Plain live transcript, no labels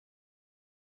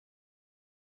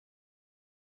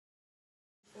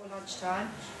lunchtime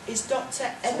is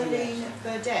Dr. Emmeline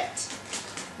Burdett.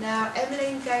 Now,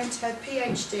 Emmeline gained her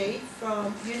PhD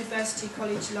from University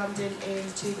College London in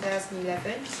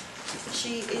 2011.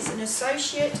 She is an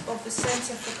associate of the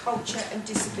Centre for Culture and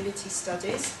Disability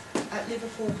Studies at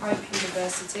Liverpool Hope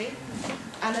University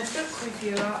and a book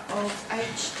reviewer of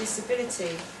H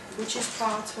Disability, which is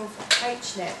part of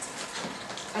HNet,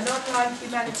 an online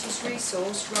humanities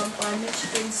resource run by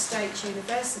Michigan State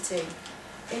University.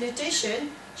 In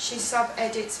addition, she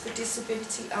sub-edits for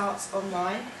Disability Arts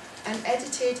Online and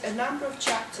edited a number of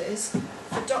chapters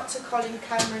for Dr. Colin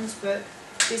Cameron's book,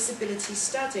 Disability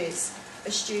Studies,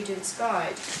 A Student's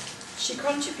Guide. She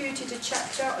contributed a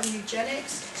chapter on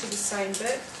eugenics to the same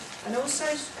book and also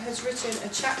has written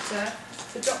a chapter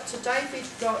for Dr. David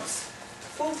Blott's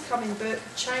forthcoming book,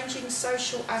 Changing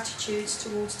Social Attitudes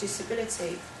Towards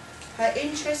Disability. Her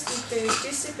interests include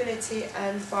disability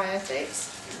and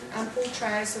bioethics and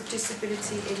portrayals of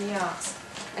disability in the arts.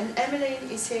 And Emmeline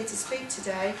is here to speak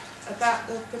today about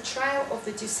the portrayal of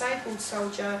the disabled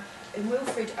soldier in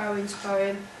Wilfred Owen's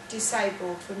poem,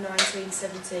 Disabled, from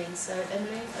 1917. So,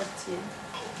 Emmeline, over to you.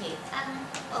 Thank you.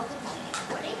 Well, good morning,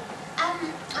 everybody.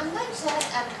 I'm going to,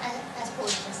 as Paul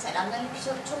just said, I'm going to be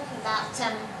talking about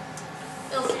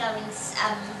Wilfred Owen's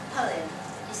poem,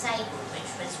 Disabled,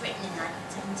 which was written in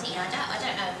 1917. I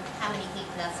don't know how many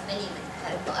people are familiar with the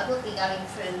poem, but I will be going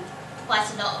through quite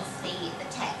a lot of the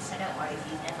text, so don't worry if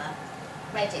you've never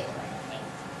read it or anything.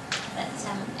 But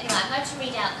anyway, I'm going to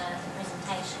read out the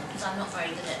presentation because I'm not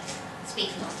very good at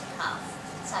speaking off the cuff.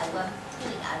 So here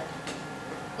we go.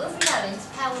 Wilfred Owen's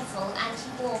powerful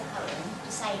anti-war poem,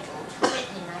 Disabled,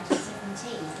 written in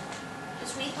 1917,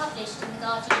 was republished in the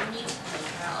Guardian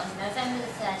newspaper on November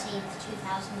 13th,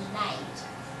 2008,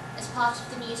 as part of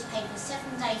the newspaper's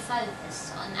 7-day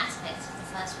focus on aspects of the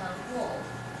First World War.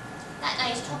 That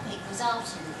day's topic was art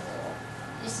in the war.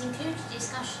 This included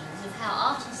discussions of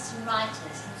how artists and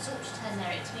writers had sought to turn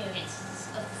their experiences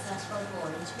of the First World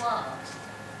War into art.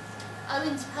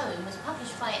 Owen's poem was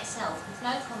published by itself with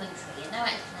no commentary and no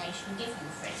explanation given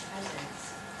for its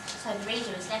presence, so the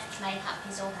reader was left to make up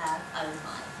his or her own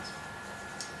mind.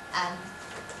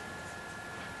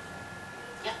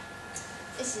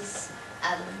 This is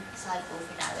Side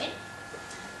Wilfred Owen,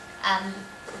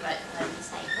 who wrote the poem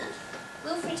Disabled.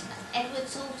 Wilfred Edward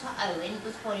Salter Owen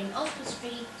was born in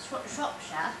Oswestry,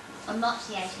 Shropshire on March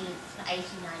the 18th,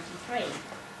 1893.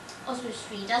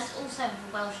 Oswestry does also have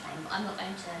a Welsh name, but I'm not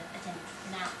going to attempt to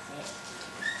pronounce it.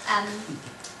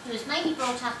 He was mainly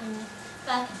brought up in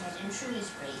Birkenhead and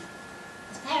Shrewsbury.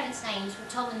 His parents' names were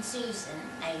Tom and Susan,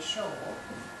 née Shaw,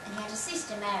 and he had a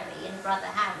sister Mary and a brother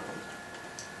Harold.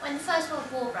 When the First World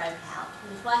War broke out, he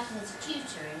was working as a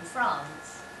tutor in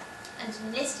France and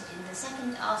enlisted in the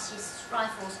 2nd Artists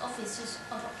Rifles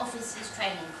Officers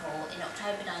Training Corps in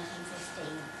October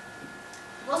 1915.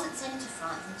 He wasn't sent to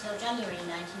France until January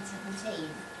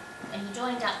 1917, when he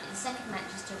joined up with the 2nd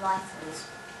Manchester Rifles,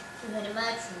 who had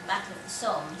emerged from the Battle of the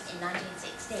Somme in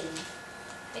 1916,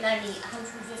 with only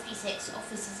 156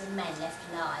 officers and men left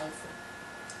alive.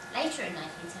 Later in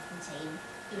 1917,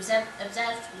 he was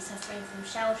observed to be suffering from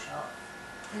shell shock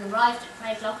and arrived at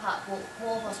Craig Lockhart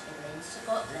War Hospital in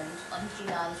Scotland on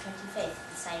July 25th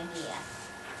the same year.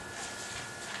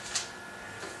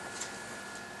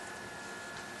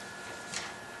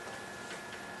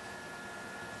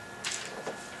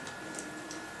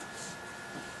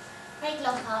 Craig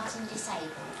Lockhart and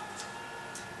Disabled.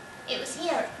 It was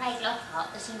here at Craig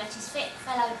Lockhart that he met his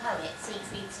fellow poet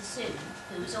Siegfried Sassoon,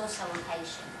 who was also a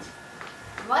patient.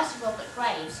 The writer Robert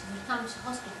Graves, who had come to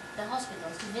the hospital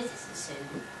to visit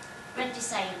Sassoon, read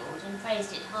Disabled and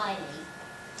praised it highly.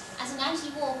 As an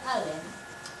anti-war poem,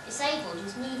 Disabled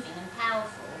is moving and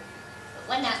powerful, but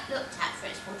when looked at for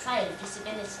its portrayal of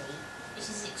disability, it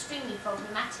is extremely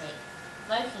problematic,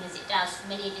 evoking as it does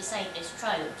familiar disablest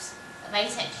tropes of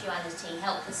asexuality,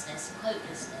 helplessness and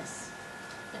hopelessness.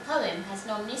 The poem has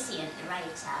an omniscient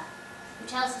narrator who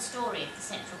tells the story of the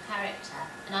central character,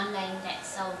 an unnamed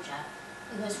ex-soldier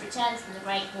who has returned from the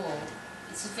Great War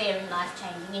with severe and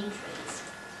life-changing injuries.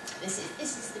 This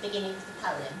is the beginning of the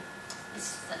poem.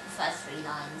 This is the first 3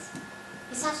 lines.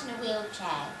 He sat in a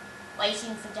wheelchair,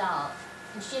 waiting for dark,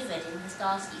 and shivered in his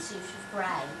ghastly suit of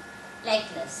grey,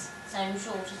 legless, sewn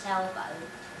short at elbow.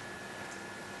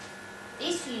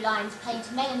 These few lines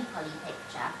paint a melancholy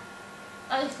picture,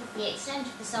 both of the extent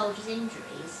of the soldier's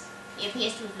injuries. He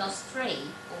appears to have lost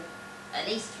 3, or at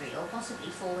least 3, or possibly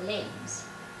 4 limbs,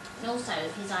 and also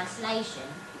of his isolation.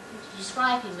 To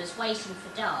describe him as waiting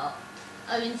for dark,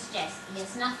 Owen suggests he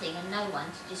has nothing and no one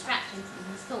to distract him from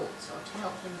his thoughts or to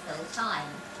help him fill time.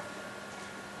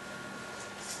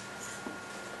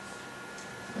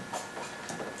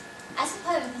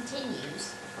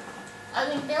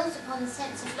 Owen builds upon the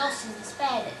sense of loss and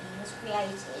despair that he has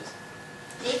created,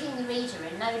 leaving the reader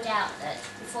in no doubt that,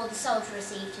 before the soldier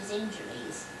received his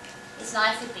injuries, his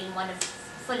life had been one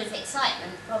full of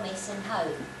excitement, promise and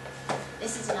hope.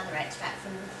 This is another extract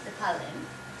from the poem.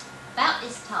 About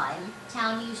this time,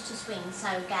 town used to swing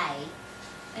so gay,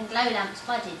 and glow lamps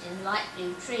budded in light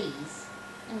blue trees,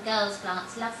 and girls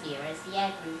glanced lovelier as the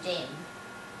air grew dim,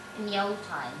 in the old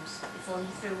times, before he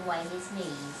threw away his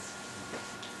knees.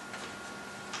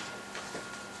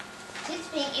 Since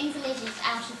being invalided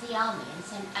out of the army and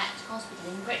sent back to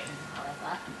hospital in Britain,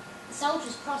 however, the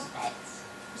soldier's prospects,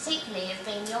 particularly of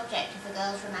being the object of the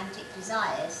girl's romantic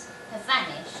desires, have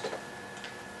vanished.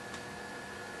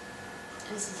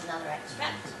 This is another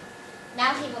extract.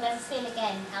 Now he will never feel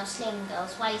again how slim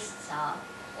girls' waists are,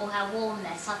 or how warm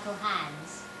their subtle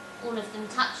hands, all of them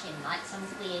touch him like some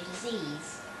queer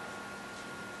disease.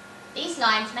 These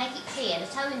lines make it clear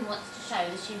that Owen wants to show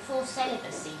that enforced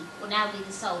celibacy will now be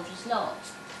the soldier's lot,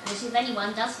 and that if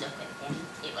anyone does look at him,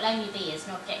 it will only be as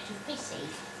an object of pity.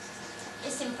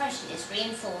 This impression is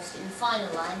reinforced in the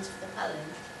final lines of the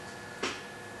poem.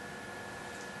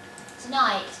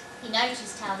 Tonight, he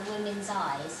noticed how the women's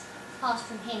eyes passed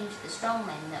from him to the strong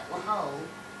men that were whole.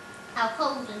 How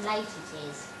cold and late it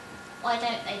is. Why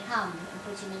don't they come and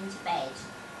put him into bed?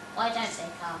 Why don't they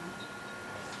come?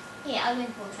 Here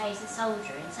Owen portrays the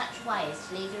soldier in such a way as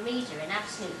to leave the reader in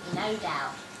absolutely no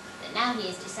doubt that now he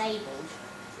is disabled,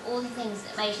 all the things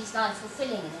that made his life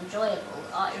fulfilling and enjoyable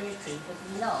are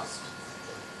irretrievably lost.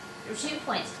 There are 2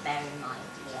 points to bear in mind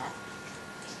here.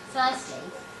 Firstly,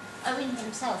 Owen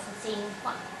himself had seen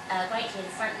quite a great deal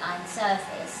of frontline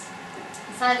service,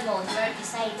 and furthermore he wrote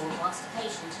disabled whilst a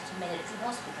patient at a military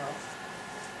hospital.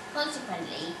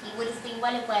 Consequently, he would have been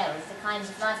well aware of the kinds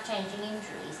of life-changing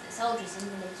injuries that soldiers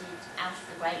invalided out of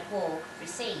the Great War could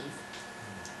receive.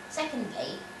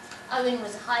 Secondly, Owen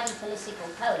was a highly political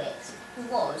poet who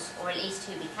was, or at least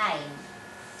who became,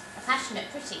 a passionate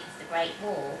critic of the Great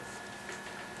War.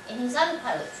 In his other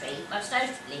poetry, most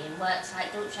notably in works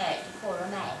like Dulce et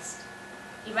Decorum Est,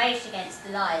 he raged against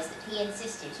the lies that he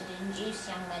insisted had induced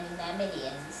young men in their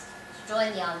millions to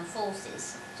join the armed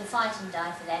forces, to fight and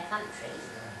die for their country.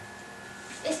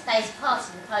 This plays a part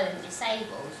in the poem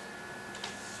Disabled.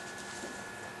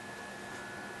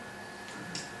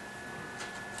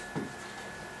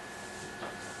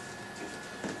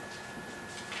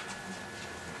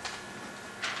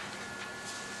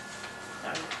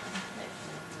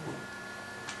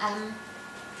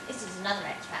 This is another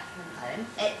extract from the poem.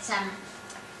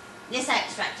 This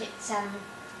extract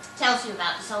tells you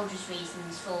about the soldier's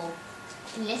reasons for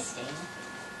enlisting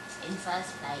in the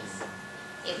first place.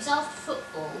 It was after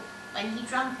football, when he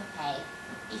drunk a peg.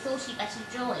 He thought he'd better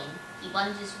join. He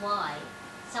wonders why.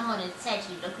 Someone had said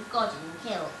he'd look a god in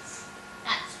kilts.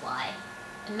 That's why.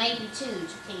 And maybe too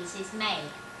to please his Meg.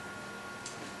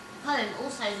 The poem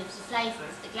also gives a flavour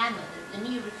of the glamour that the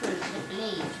new recruit had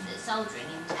believed that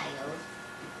soldiering entailed.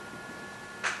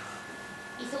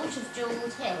 He thought of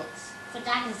jewelled hilts, for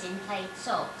daggers in plaid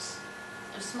socks,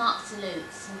 of smart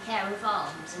salutes and care of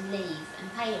arms and leave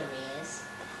and pay arrears,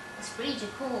 esprit de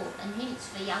corps and hints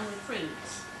for young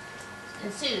recruits.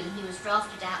 And soon he was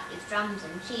drafted out with drums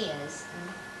and cheers.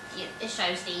 And this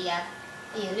shows the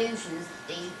illusions that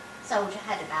the soldier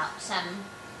had about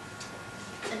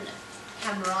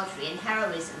camaraderie and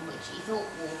heroism which he thought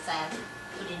warfare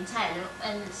would entail.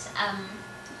 And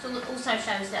it also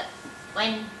shows that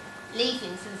when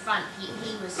leaving for the front,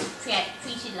 he was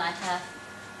treated like a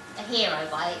hero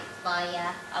by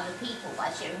other people,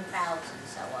 by cheering crowds and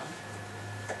so on.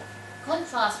 The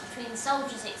contrast between the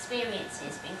soldier's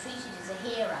experiences being treated as a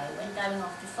hero when going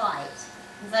off to fight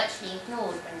and virtually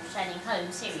ignored when returning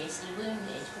home seriously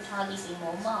wounded could hardly be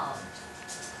more marked.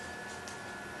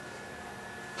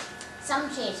 Some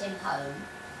cheered him home,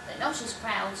 but not as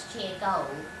crowds cheer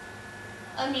gold.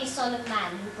 Only a solemn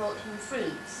man who brought him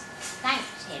fruits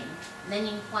thanked him and then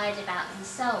inquired about his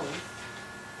soul.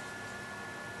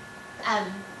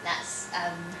 That's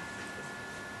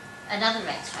another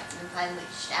extract from the poem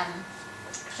which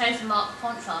shows a marked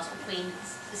contrast between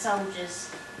the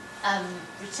soldier's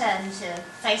return to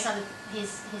face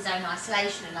his own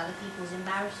isolation and other people's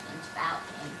embarrassment about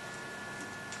him.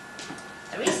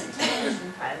 A recent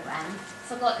television programme,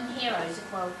 Forgotten Heroes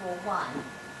of World War I,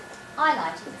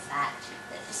 highlighted the fact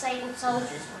that disabled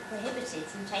soldiers were prohibited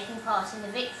from taking part in the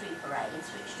victory parades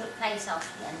which took place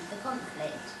after the end of the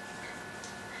conflict.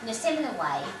 In a similar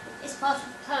way, this part of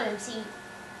the poem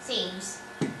seems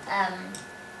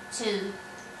to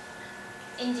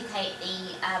indicate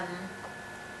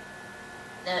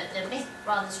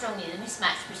rather strongly the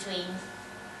mismatch between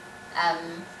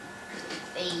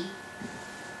the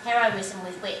heroism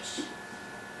with which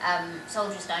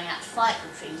soldiers going out to fight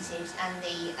were treated, and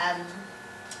the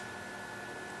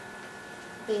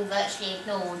being virtually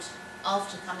ignored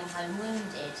after coming home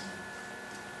wounded.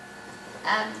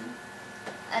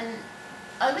 And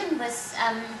Owen was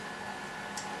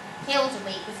killed a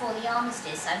week before the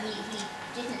armistice, so he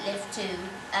didn't live to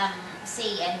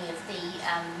see any of the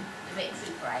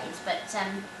victory parades, but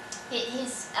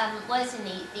his words in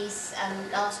these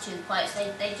last two quotes,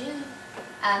 they do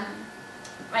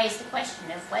raise the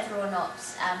question of whether or not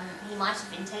he might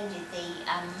have intended the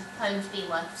poem to be a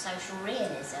work of social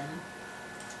realism.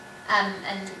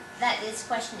 And that this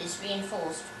question is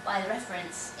reinforced by the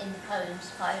reference in the poem's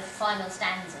final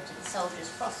stanza to the soldier's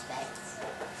prospects.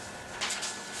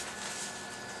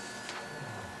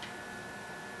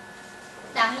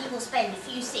 Now he will spend a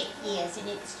few sick years in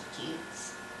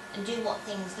institutes and do what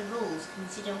things the rules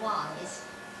consider wise.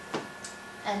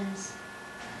 And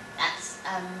that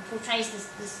portrays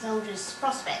the soldier's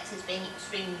prospects as being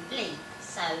extremely bleak.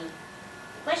 So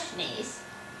the question is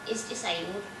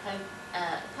Disabled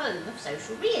a poem of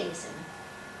social realism?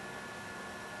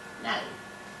 No.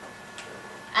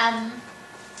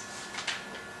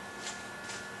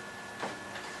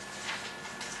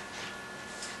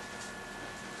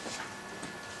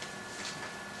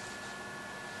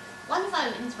 One of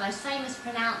Owen's most famous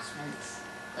pronouncements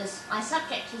was, "My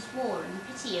subject is war and the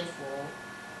pity of war.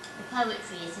 The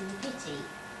poetry is in the pity."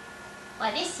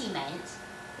 By this he meant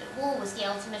that war was the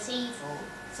ultimate evil,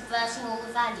 subverting all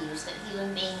the values that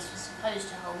human beings were supposed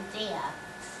to hold dear,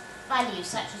 values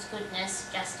such as goodness,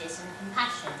 justice and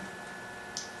compassion.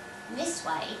 In this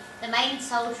way, the main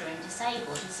soldier in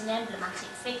Disabled is an emblematic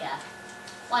figure,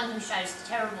 one who shows the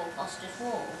terrible cost of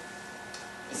war.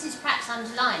 This is perhaps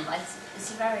underlined by the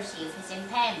severity of his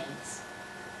impairments.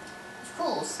 Of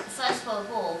course, the First World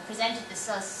War presented the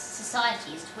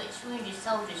societies to which wounded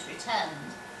soldiers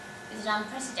returned with an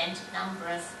unprecedented number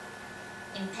of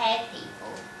impaired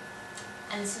people,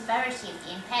 and the severity of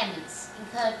the impairments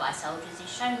incurred by soldiers is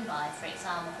shown by, for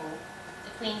example,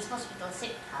 the Queen's Hospital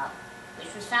Sip Cup,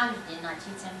 which was founded in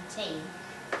 1917,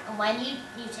 and where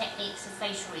new techniques of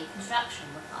facial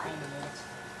reconstruction were pioneered.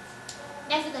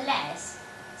 Nevertheless,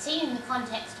 seen in the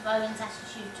context of Owen's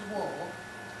attitude to war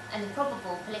and the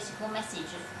probable political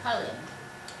message of the poem,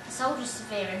 the soldier's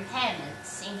severe impairments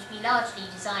seem to be largely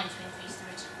designed to increase the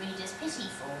reader's pity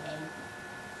for him.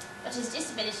 But as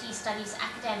disability studies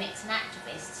academics and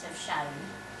activists have shown,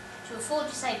 to afford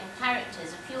disabled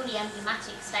characters a purely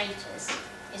emblematic status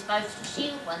is both to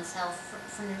shield oneself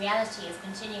from the reality of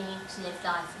continuing to live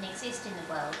life and exist in the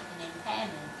world with an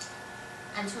impairment,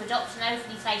 and to adopt an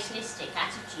overly fatalistic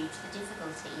attitude to the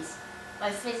difficulties,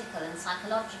 both physical and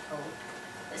psychological,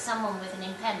 that someone with an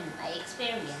impairment may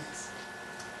experience.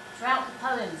 Throughout the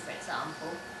poem, for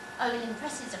example, Owen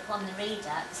impresses upon the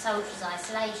reader the soldier's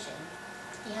isolation.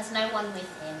 He has no one with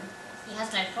him, he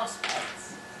has no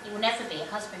prospects, he will never be a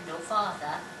husband or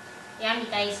father, the only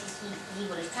gazes he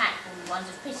will attract will be ones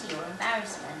of pity or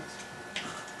embarrassment.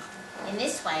 In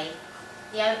this way,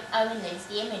 Owen lives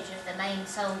the image of the main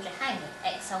soldier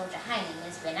ex-soldier hanging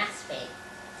as Ben Aspic.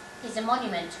 He is a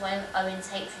monument to Owen's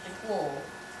hatred of war,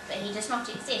 but he does not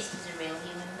exist as a real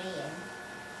human being.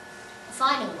 A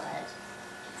final word.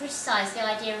 To criticise the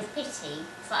idea of pity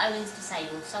for Owen's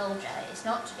disabled soldier is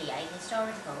not to be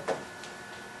ahistorical.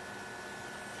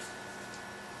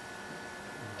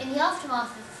 In the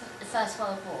aftermath of the First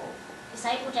World War,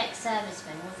 disabled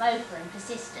ex-servicemen were vocal and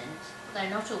persistent, though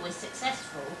not always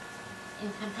successful,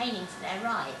 in campaigning for their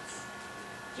rights.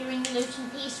 During the Luton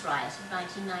Peace Riot of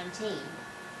 1919,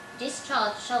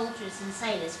 Discharged Soldiers and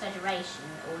Sailors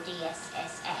Federation, or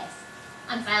DSSF,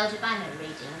 unveiled a banner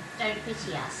reading, "Don't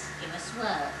pity us, give us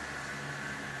work."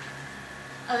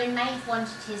 Owen may have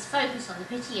wanted his focus on the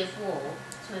pity of war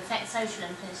to effect social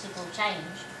and political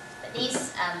change, but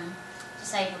these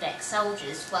disabled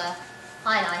ex-soldiers were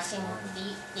highlighting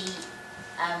the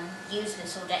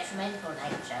useless or detrimental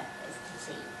nature of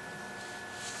pity.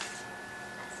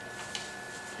 That's it.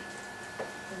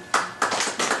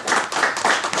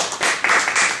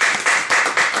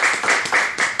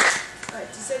 Right,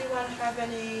 does anyone have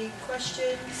any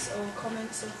questions or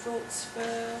comments or thoughts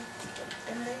for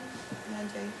Emily and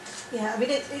Andy? Yeah, I mean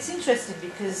it's interesting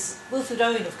because Wilfred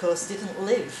Owen, of course, didn't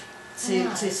live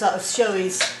to sort of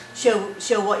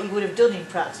show what he would have done in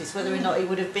practice, whether or not he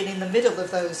would have been in the middle of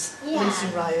those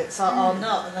Luton riots or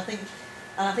not. And I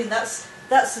think that's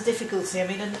the difficulty. I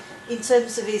mean, and in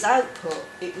terms of his output,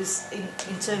 it was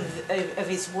in terms of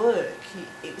his work.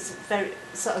 It was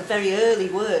very early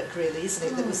work, really, isn't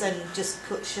it? That was then just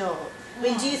cut short. I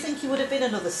mean, do you think he would have been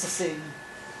another Sassoon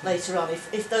later on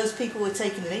if those people were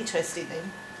taking an interest in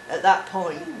him at that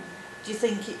point. Do you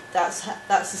think that's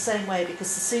the same way? Because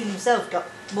Sassoon himself got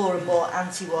more and more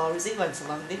anti-war as it went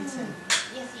along, didn't he?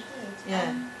 Yes, he did.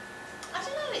 Yeah. I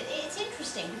don't know, it's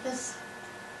interesting because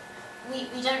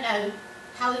we don't know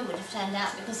how he would have turned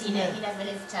out because he never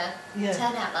lived to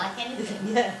turn out like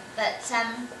anything. Yeah. But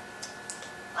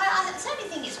I certainly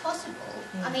think it's possible.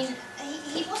 I mean,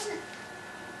 he wasn't,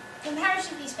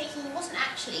 comparatively speaking, he wasn't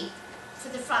actually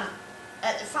at the front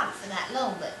for that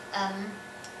long, but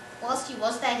whilst he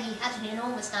was there, he had an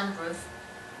enormous number of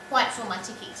quite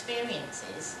traumatic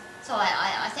experiences. So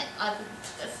I think I would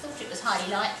have thought it was highly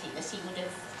likely that he would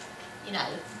have, you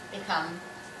know, become,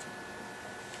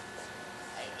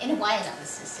 in a way, another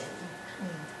Sassoon.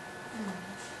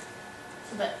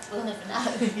 But we'll never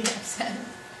know. So.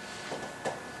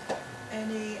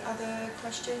 Any other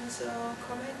questions or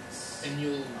comments? In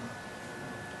your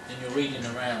reading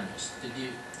around this,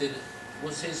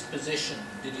 was his position?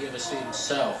 Did he ever see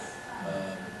himself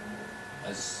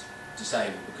as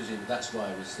disabled? Because that's why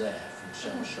he was there from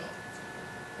shell shock,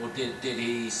 or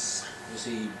was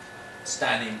he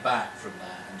standing back from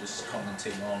that and just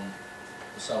commenting on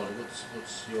the soldier?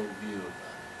 What's your view of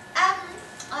that?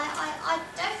 I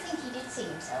don't think he did see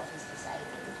himself as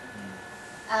disabled.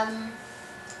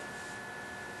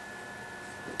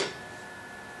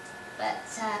 But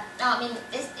no, I mean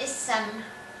this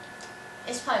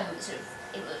poem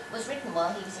was written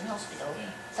while he was in hospital,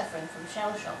 suffering from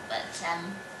shell shock. But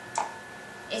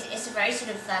it's a very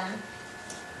sort of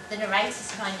the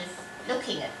narrator's kind of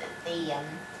looking at the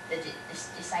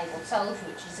disabled soldier,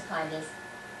 which is a kind of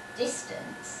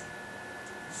distance.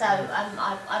 So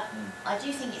I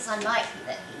do think it's unlikely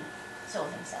that he saw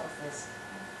himself as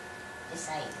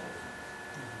disabled.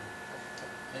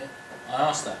 I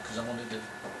asked that because I wanted to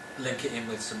link it in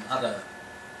with some other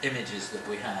images that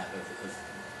we have of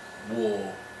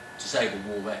disabled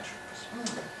war veterans,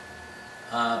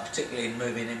 particularly in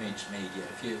moving image media.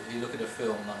 If you look at a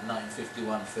film like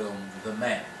 1951 film The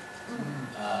Men,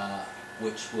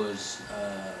 which was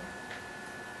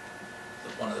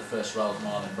one of the first roles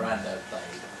Marlon Brando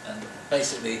played, and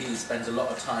basically he spends a lot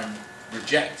of time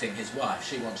rejecting his wife.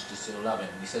 She wants to still love him,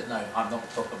 and he says, "No, I'm not the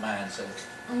proper man, so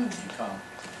you can't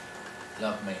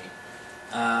love me."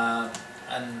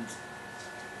 And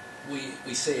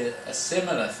we see a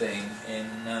similar thing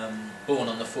in Born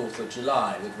on the 4th of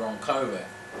July with Ron Covey,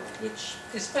 which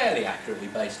is fairly accurately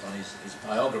based on his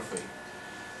biography.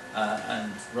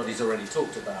 And Roddy's already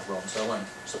talked about Ron, so I won't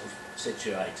sort of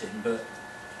situate him, but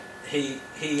he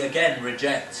again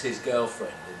rejects his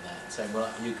girlfriend in that, saying, "Well,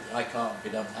 I can't be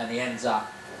done," and he ends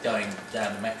up going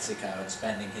down to Mexico and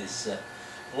spending his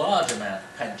large amount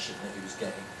of pension that he was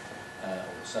getting, or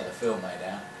so the film made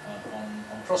out, on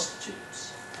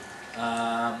prostitutes.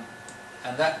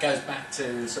 And that goes back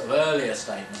to sort of earlier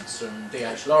statements from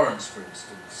D.H. Lawrence, for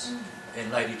instance,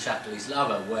 in Lady Chatterley's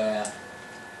Lover, where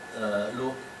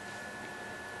Lord,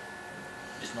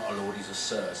 he's not a lord, he's a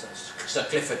sir, so Sir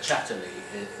Clifford Chatterley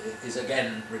is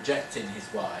again rejecting his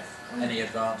wife, any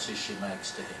advances she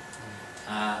makes to him,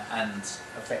 and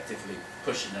effectively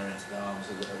pushing her into the arms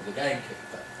of the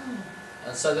gamekeeper.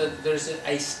 And so there's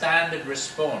a standard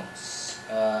response,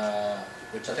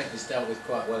 which I think is dealt with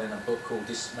quite well in a book called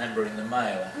Dismembering the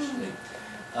Male, actually,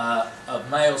 of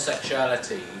male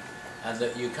sexuality, and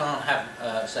that you can't have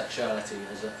sexuality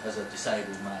as a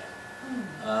disabled male.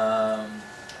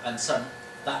 And so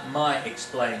that might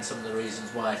explain some of the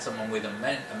reasons why someone with a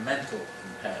mental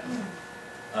impairment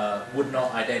would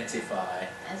not identify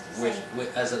as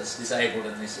disabled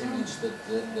in this image that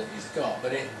he's got.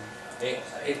 But it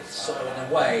sort of, in a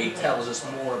way, tells us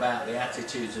more about the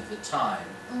attitudes of the time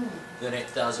than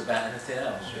it does about anything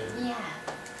else. Yeah.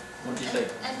 What do you think?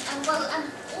 And well,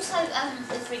 also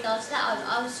with regard to that,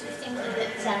 I was sort of thinking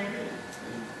that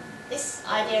this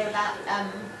idea about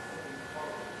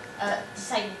a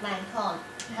disabled man can't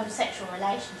have a sexual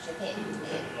relationship,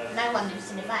 no one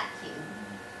lives in a vacuum,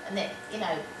 and that, you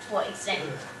know, to what extent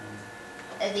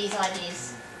are these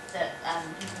ideas that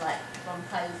people like Ron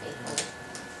Covey or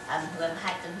who have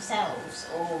had themselves,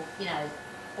 or, you know,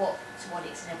 to what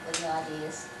extent were the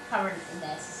ideas current in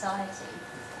their society?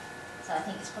 So I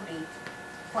think it's probably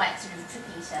quite sort of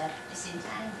tricky to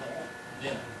disentangle it.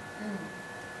 Yeah.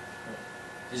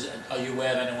 Are you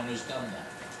aware of anyone who's done that?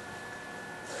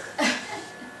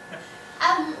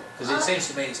 Because it seems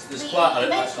to me there's quite a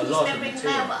lot of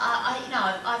material. But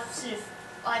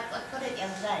I've got it the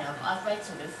other day. I've read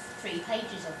sort of 3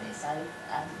 pages of it, so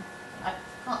I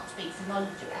can't speak from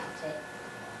knowledge about it.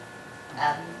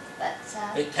 But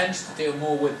it tends to deal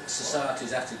more with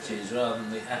society's attitudes rather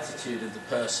than the attitude of the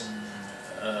person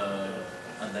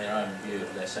and their own view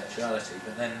of their sexuality,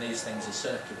 but then these things are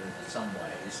circular in some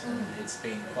ways, and it's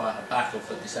been quite a battle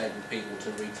for disabled people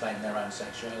to reclaim their own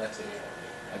sexuality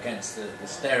against the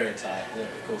stereotype that,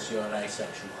 of course, you're an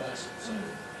asexual person, so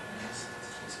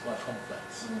it's quite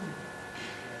complex.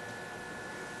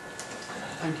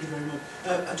 Thank you very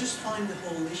much. I just find the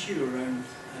whole issue around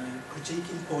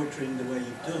critiquing poetry in the way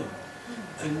you've done,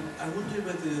 and I wonder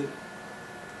whether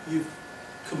you've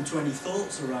come to any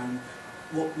thoughts around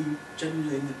what we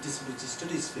generally in the disability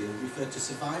studies field refer to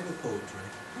survivor poetry,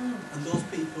 and those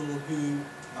people who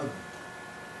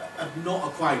have not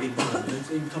acquired impairment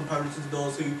in comparison to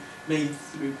those who may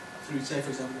through say, for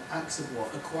example, acts of war,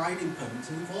 acquired impairments,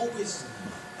 and we've always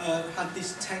had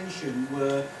this tension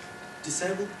where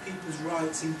disabled people's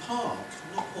rights in part,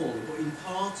 not wholly, but in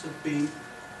part have been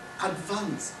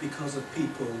advanced because of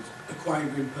people acquiring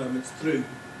impairments through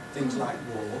things like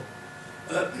war,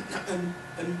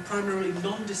 and primarily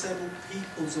non-disabled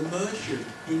people's immersion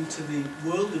into the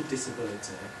world of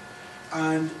disability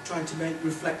and trying to make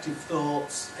reflective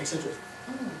thoughts, etc.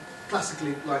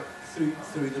 Classically, like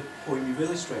through the poem you've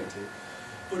illustrated.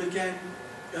 But again,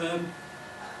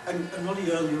 and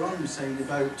Roddy earlier on was saying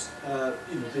about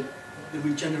the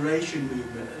regeneration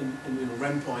movement and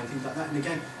REMPOI and things like that. And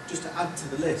again, just to add to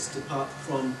the list, apart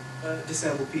from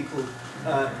disabled people,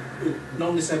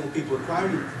 non-disabled people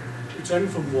returning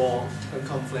from war and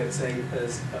conflict, say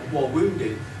as war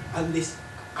wounded, and this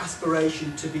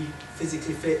aspiration to be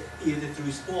physically fit either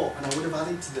through sport, and I would have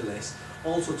added to the list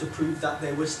also to prove that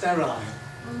they were sterile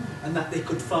and that they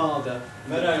could father.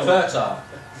 Fertile.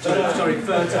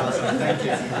 Fertile, thank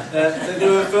you. That they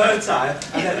were fertile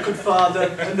and that could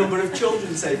father a number of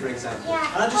children, say, for example.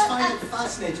 Yeah. And I just find it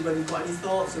fascinating whether you've got any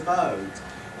thoughts about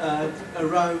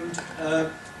around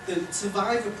the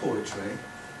survivor poetry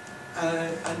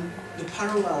and the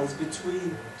parallels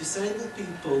between disabled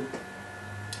people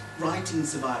writing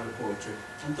survivor poetry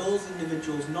and those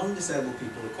individuals, non-disabled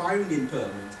people, acquiring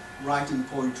impairment, writing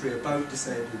poetry about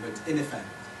disablement in effect.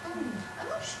 I'm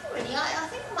not sure really. I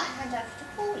think I might hand over to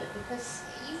Paula because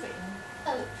you've written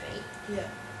poetry. Yeah.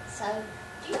 So,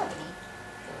 do you have any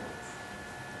thoughts?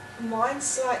 Mine's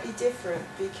slightly different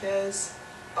because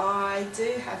I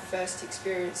do have first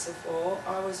experience of war.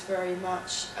 I was very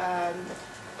much, I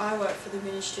worked for the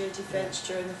Ministry of Defence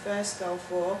during the first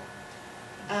Gulf War,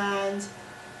 and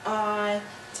I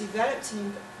developed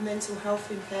a mental health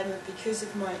impairment because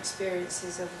of my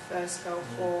experiences of the first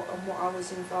Gulf War and what I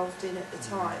was involved in at the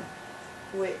time,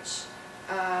 which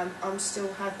I'm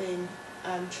still having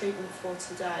treatment for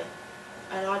today.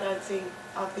 And I don't think,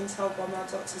 I've been told by my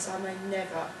doctors I may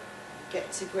never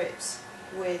get to grips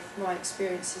with my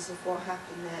experiences of what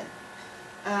happened then.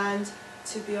 And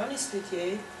to be honest with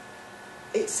you,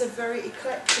 it's a very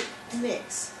eclectic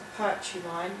mix of poetry.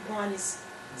 Mine is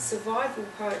survival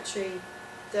poetry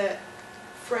that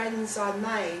friends I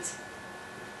made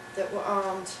that were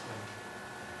armed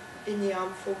in the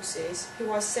armed forces,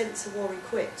 who I sent to war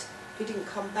equipped, who didn't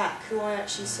come back, who I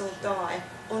actually saw die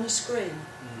on a screen.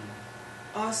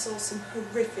 I saw some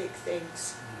horrific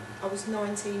things. I was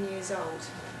 19 years old.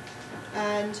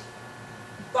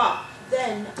 But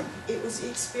then it was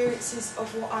experiences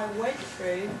of what I went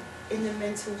through in the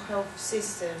mental health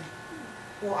system,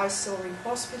 what I saw in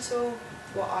hospital,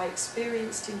 what I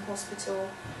experienced in hospital,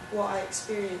 what I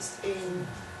experienced in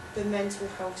the mental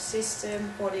health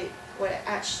system, what it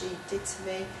actually did to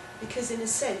me, because in a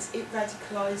sense it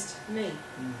radicalised me.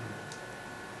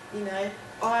 You know,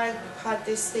 I had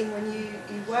this thing when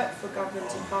you work for a government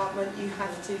department, you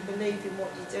have to believe in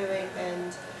what you're doing,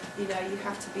 and you know, you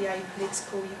have to be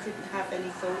apolitical, you couldn't have any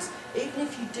thoughts. Even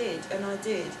if you did, and I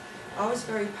did, I was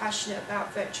very passionate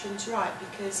about veterans' rights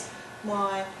because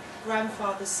my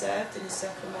grandfather served in the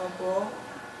Second World War.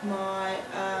 My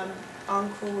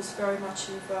uncle was very much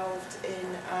involved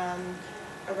in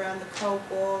around the Cold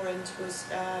War and was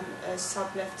a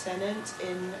sub-lieutenant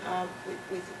in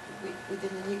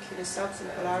within the nuclear subs in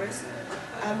Polaris.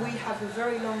 And we have a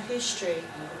very long history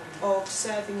of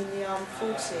serving in the armed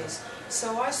forces.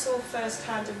 So I saw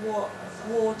firsthand of what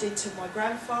war did to my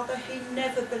grandfather. He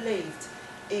never believed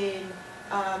in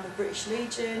the British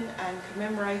Legion and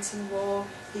commemorating war.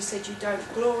 He said you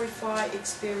don't glorify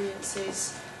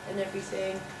experiences and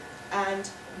everything, and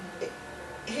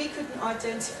he couldn't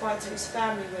identify to his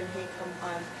family when he come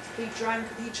home.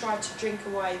 He tried to drink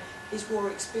away his war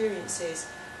experiences,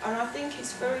 and I think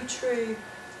it's very true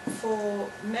for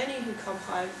many who come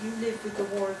home. You live with the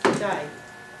war every day.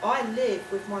 I live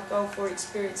with my Gulf War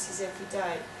experiences every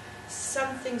day.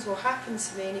 Some things will happen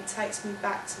to me and it takes me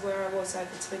back to where I was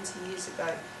over 20 years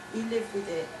ago. You live with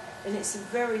it, and it's a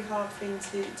very hard thing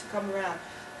to come around.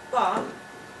 But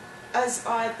as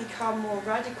I become more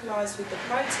radicalised with the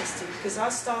protesting, because I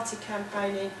started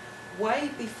campaigning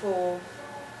way before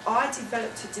I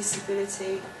developed a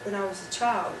disability when I was a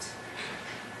child,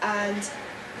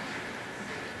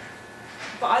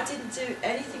 but I didn't do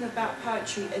anything about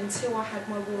poetry until I had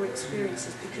my war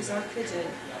experiences, because I couldn't.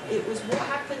 It was what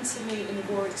happened to me in the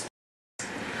war experience,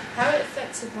 how it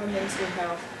affected my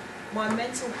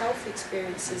mental health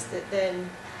experiences that then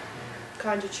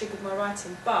kind of triggered my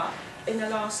writing. But in the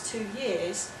last 2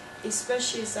 years,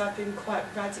 especially as I've been quite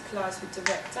radicalised with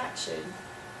direct action,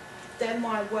 then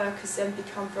my work has then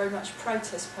become very much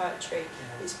protest poetry.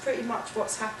 It's pretty much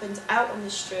what's happened out on the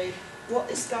street, what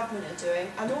this government are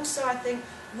doing, and also I think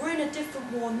we're in a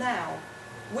different war now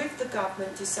with the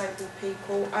government, disabled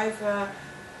people, over,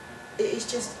 it is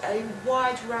just a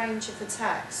wide range of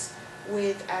attacks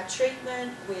with our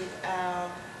treatment, with our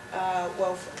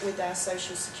wealth, with our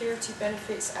social security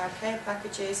benefits, our care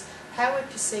packages, how we're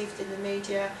perceived in the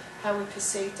media, how we're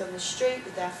perceived on the street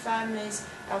with our families,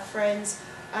 our friends.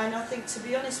 And I think, to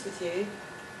be honest with you,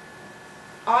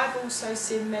 I've also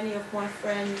seen many of my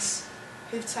friends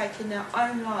who've taken their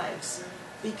own lives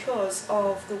because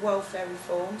of the welfare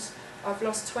reforms. I've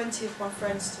lost 20 of my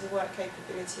friends to the work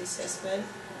capability assessment,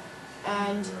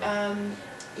 and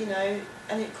you know,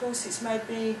 and of course it's made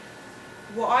me,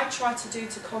 what I tried to do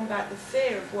to combat the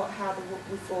fear of how the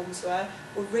reforms were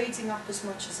reading up as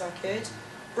much as I could,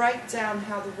 break down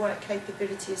how the work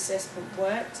capability assessment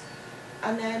worked,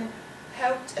 and then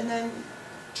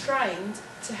trained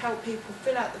to help people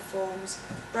fill out the forms,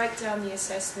 break down the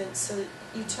assessments so that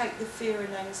you take the fear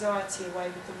and anxiety away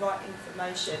with the right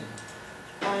information,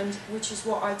 and which is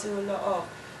what I do a lot of.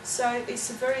 So it's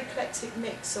a very eclectic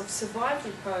mix of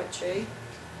survival poetry,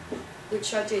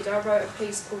 which I did. I wrote a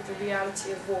piece called The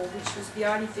Reality of War, which was the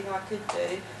only thing I could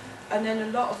do, and then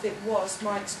a lot of it was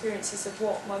my experiences of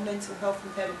what my mental health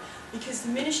impairment, because the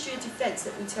Ministry of Defence,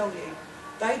 let me tell you,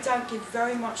 they don't give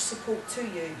very much support to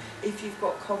you if you've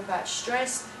got combat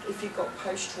stress, if you've got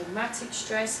post-traumatic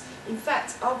stress. In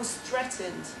fact, I was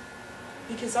threatened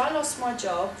because I lost my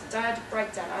job the day I had a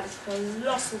breakdown. I had a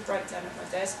colossal breakdown at my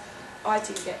desk. I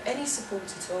didn't get any support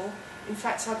at all. In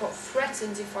fact, I got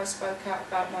threatened if I spoke out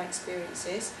about my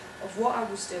experiences of what I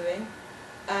was doing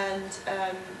and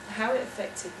how it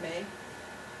affected me.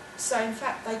 So in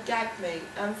fact they gagged me,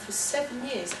 and for 7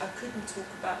 years I couldn't talk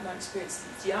about my experiences.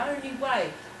 The only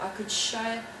way I could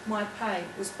share my pain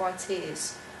was by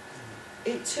tears.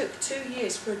 It took 2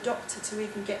 years for a doctor to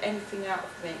even get anything out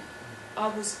of me. I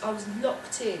was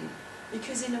locked in,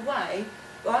 because in a way,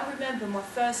 I remember my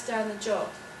first day on the job,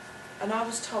 and I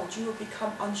was told you will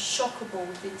become unshockable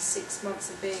within 6 months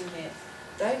of being here.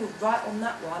 They were right on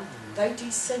that one. They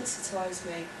desensitised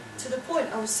me to the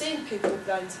point I was seeing people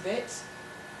blown to bits,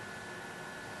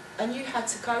 and you had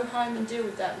to go home and deal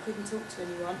with that and couldn't talk to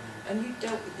anyone, and you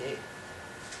dealt with it.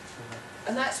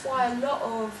 And that's why a lot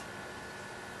of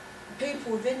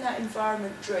people within that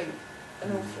environment drink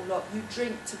an awful lot. You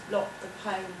drink to block the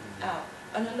pain out,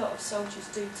 and a lot of soldiers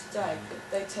do today.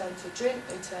 They turn to drink,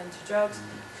 they turn to drugs,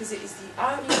 because it is the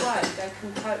only way they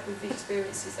can cope with the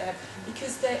experiences they have,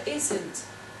 because there isn't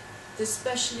the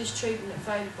specialist treatment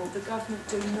available. The government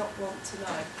do not want to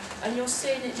know, and you're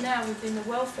seeing it now within the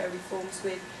welfare reforms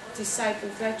with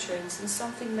disabled veterans, and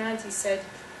something Mandy said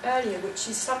earlier, which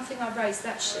is something I raised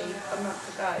actually a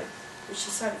month ago, which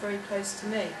is something very close to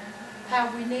me, how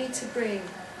we need to bring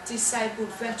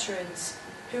disabled veterans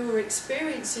who are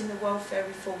experiencing the welfare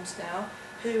reforms now,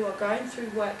 who are going through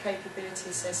work capability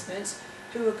assessments,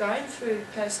 who are going through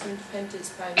personal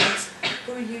independence payments,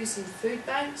 who are using food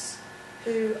banks,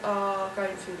 who are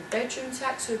going through the bedroom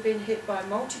tax, who have been hit by a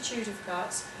multitude of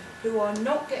cuts, who are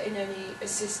not getting any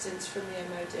assistance from the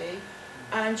MOD,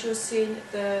 and you're seeing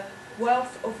the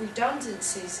wealth of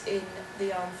redundancies in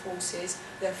the armed forces.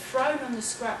 They're thrown on the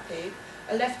scrap heap.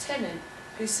 A lieutenant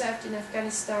who served in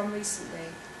Afghanistan recently,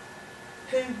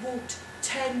 who walked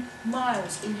 10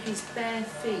 miles in his bare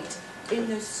feet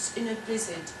in a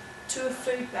blizzard to a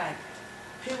food bank,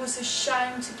 who was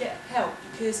ashamed to get help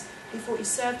because he thought he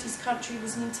served his country, he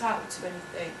wasn't entitled to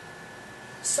anything.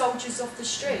 Soldiers off the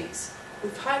streets,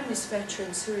 with homeless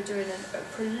veterans who are doing a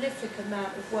prolific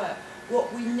amount of work.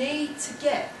 What we need to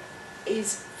get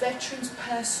is veterans'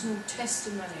 personal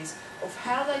testimonies of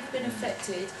how they've been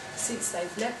affected since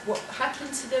they've left, what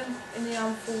happened to them in the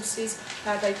armed forces,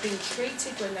 how they've been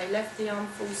treated when they left the armed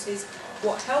forces,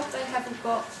 what help they haven't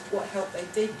got, what help they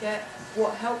did get,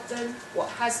 what helped them, what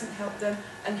hasn't helped them,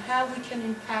 and how we can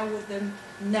empower them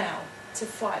now to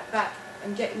fight back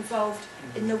and get involved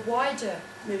in the wider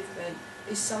movement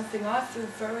is something I feel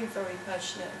very, very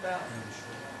passionate about.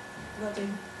 Roddy.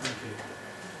 Thank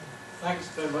you. Thanks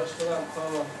very much for that,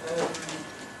 Paula.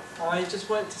 I just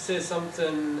want to say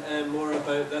something more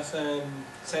about this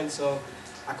sense of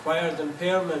acquired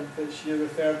impairment, which you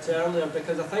referred to earlier,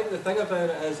 because I think the thing about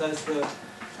it is that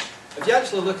if you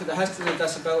actually look at the history of the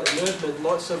disability movement,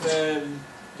 lots of the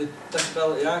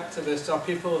disability activists are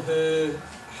people who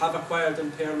have acquired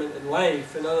impairment in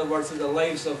life. In other words, their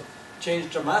lives have changed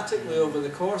dramatically over the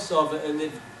course of it, and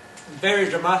they've very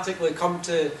dramatically come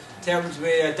to terms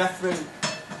with a different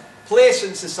place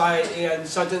in society, and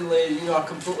suddenly, a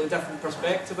completely different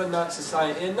perspective in that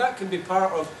society, and that can be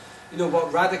part of,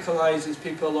 what radicalises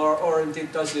people, or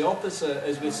indeed does the opposite,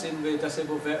 as we've seen with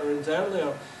disabled veterans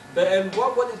earlier. But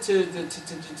what I wanted to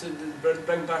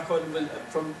bring back on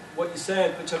from what you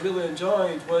said, which I really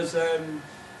enjoyed, was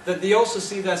that they also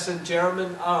see this in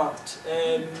German art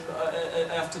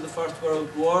after the First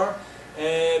World War.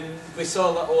 We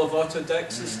saw a little of Otto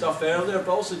Dix's stuff earlier, but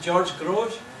also George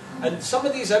Grosz. And some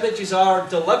of these images are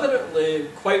deliberately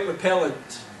quite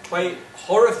repellent, quite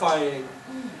horrifying.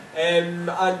 And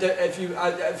if you,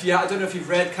 I don't know if you've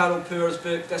read Carol Poor's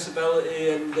book Disability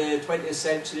in the 20th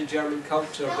Century German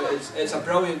Culture, but it's a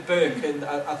brilliant book, and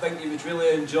I think you would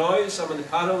really enjoy some of the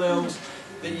parallels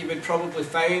that you would probably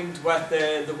find with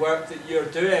the work that you're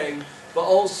doing, but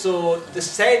also the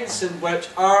sense in which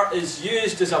art is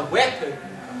used as a weapon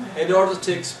in order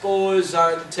to expose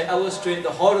and to illustrate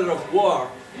the horror of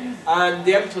war, and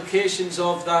the implications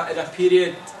of that in a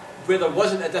period where there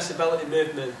wasn't a disability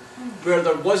movement, where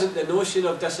there wasn't the notion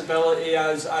of disability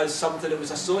as something that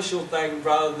was a social thing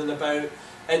rather than about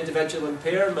individual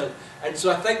impairment. And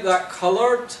so I think that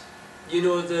coloured,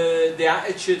 the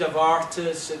attitude of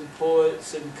artists and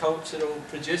poets and cultural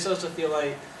producers, if you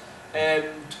like,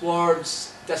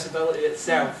 towards disability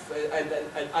itself, and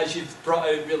as you've brought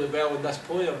out really well in this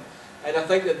poem. And I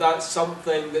think that that's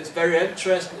something that's very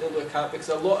interesting to look at, because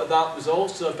a lot of that was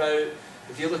also about,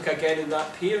 if you look again in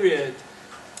that period,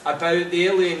 about the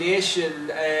alienation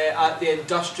at the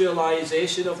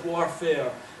industrialisation of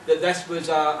warfare, that this was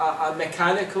a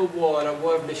mechanical war, a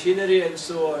war of machinery and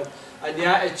so on, and the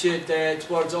attitude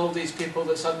towards all these people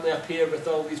that suddenly appear with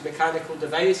all these mechanical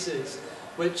devices,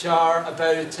 which are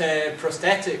about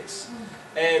prosthetics.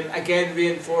 Again,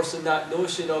 reinforcing that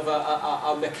notion of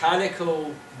a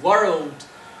mechanical world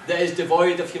that is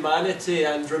devoid of humanity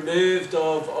and removed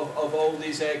of all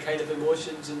these kind of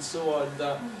emotions and so on,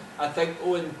 that I think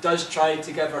Owen does try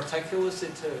to give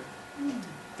articulacy to.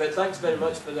 But thanks very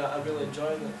much for that, I really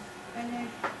enjoyed it. And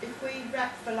if we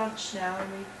wrap for lunch now,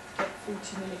 and we get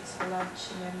 40 minutes for lunch,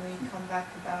 and then we come back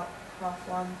about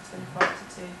 1:30, 25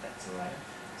 to 2, if that's all right.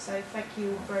 So thank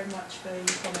you all very much for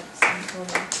your comments this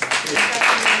morning.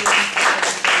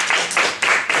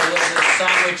 The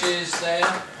sandwiches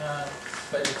there,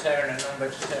 vegetarian and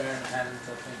non-vegetarian, and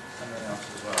I think something else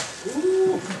as well.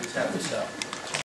 Please help yourself.